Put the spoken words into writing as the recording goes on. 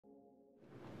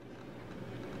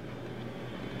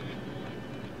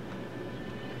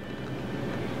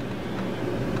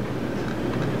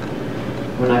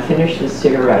finish this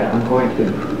cigarette, I'm going to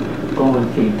go and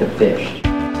feed the fish.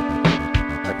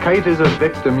 A kite is a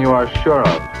victim you are sure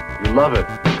of. You love it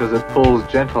because it pulls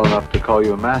gentle enough to call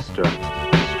you master,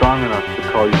 and strong enough to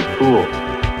call you fool.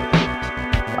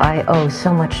 I owe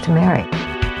so much to Mary.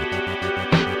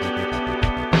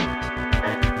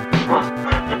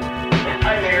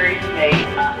 Hi, Mary. Nate.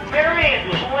 Mary, it's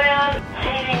Lynn.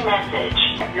 Receiving message.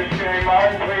 You're Mary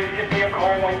Martin. Please give me a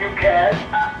call when you can.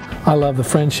 I love the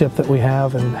friendship that we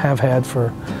have and have had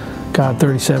for, God,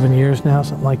 37 years now,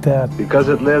 something like that. Because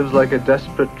it lives like a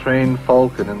desperate trained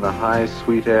falcon in the high,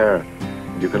 sweet air.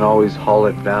 And you can always haul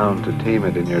it down to tame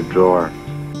it in your drawer.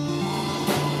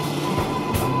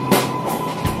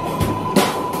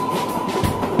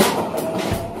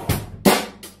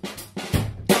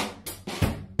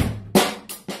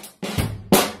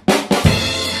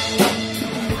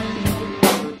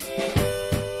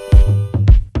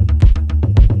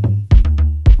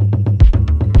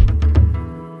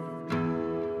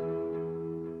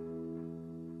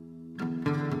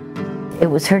 It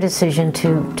was her decision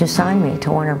to sign me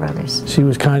to Warner Brothers. She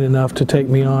was kind enough to take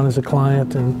me on as a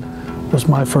client and was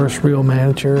my first real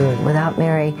manager. Without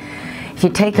Mary, if you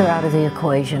take her out of the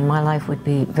equation, my life would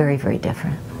be very, very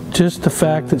different. Just the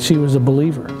fact that she was a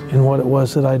believer in what it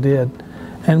was that I did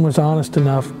and was honest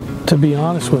enough to be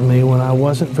honest with me when I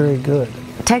wasn't very good.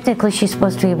 Technically, she's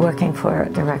supposed to be working for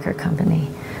the record company,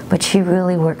 but she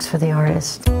really works for the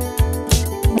artist.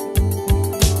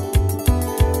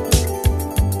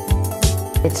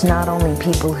 It's not only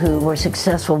people who were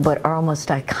successful but are almost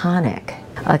iconic,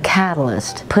 a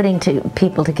catalyst, putting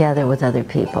people together with other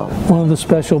people. One of the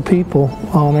special people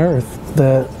on earth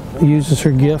that uses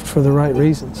her gift for the right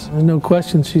reasons. There's no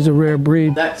question she's a rare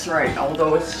breed. That's right,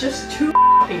 although it's just too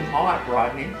f***ing hot,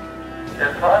 Rodney.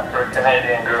 It's hot for a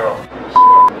Canadian girl.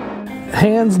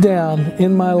 Hands down,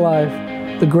 in my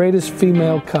life, the greatest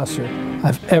female cusser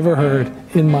I've ever heard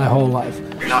in my whole life.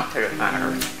 Not that it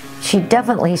matters. She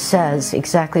definitely says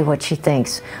exactly what she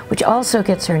thinks, which also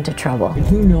gets her into trouble.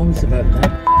 Who knows about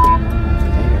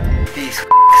that These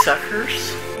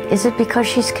suckers? Is it because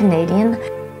she's Canadian?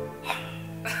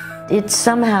 It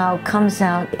somehow comes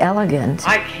out elegant.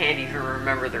 I can't even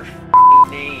remember their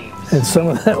names. And some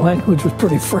of that language was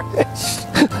pretty fresh,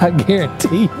 I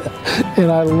guarantee you,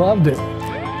 and I loved it.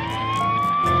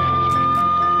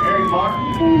 Mary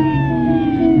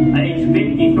Martin, age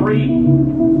 53.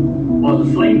 Was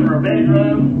asleep in her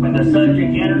bedroom when the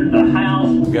subject entered the house.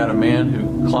 We've got a man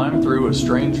who climbed through a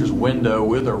stranger's window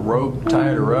with a rope,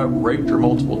 tied her up, raped her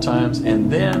multiple times, and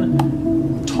then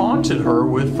taunted her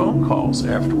with phone calls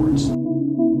afterwards.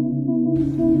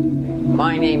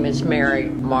 My name is Mary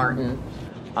Martin.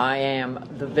 I am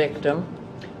the victim.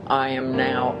 I am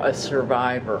now a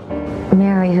survivor.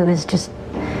 Mary, who has just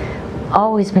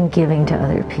always been giving to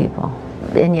other people,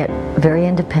 and yet very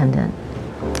independent.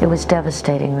 It was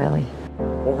devastating, really.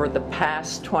 Over the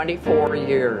past 24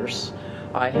 years,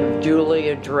 I have duly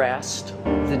addressed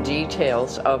the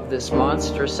details of this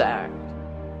monstrous act.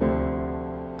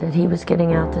 That he was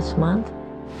getting out this month.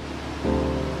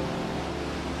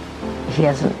 He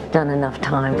hasn't done enough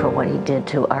time for what he did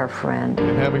to our friend.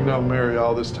 And having known Mary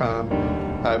all this time,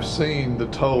 I've seen the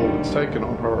toll it's taken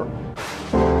on her.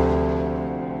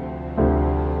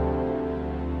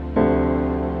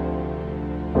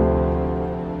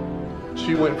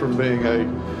 She went from being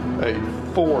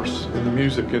a force in the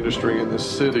music industry in this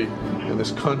city, in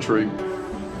this country,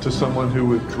 to someone who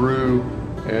withdrew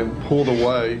and pulled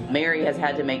away. Mary has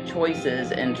had to make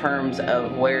choices in terms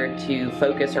of where to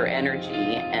focus her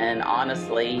energy, and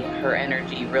honestly, her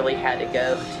energy really had to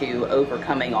go to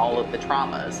overcoming all of the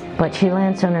traumas. But she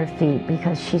lands on her feet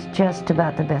because she's just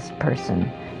about the best person.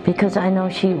 Because I know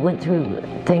she went through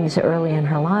things early in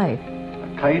her life.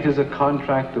 A kite is a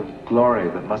contract of glory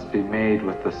that must be made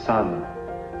with the sun.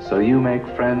 So you make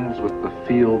friends with the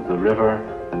field, the river,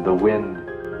 and the wind.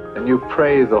 And you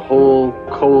pray the whole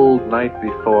cold night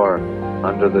before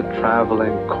under the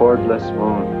traveling cordless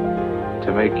moon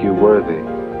to make you worthy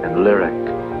and lyric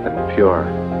and pure.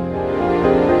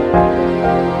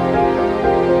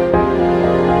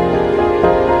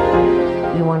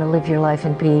 You want to live your life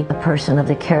and be a person of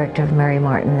the character of Mary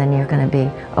Martin, then you're going to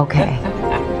be okay.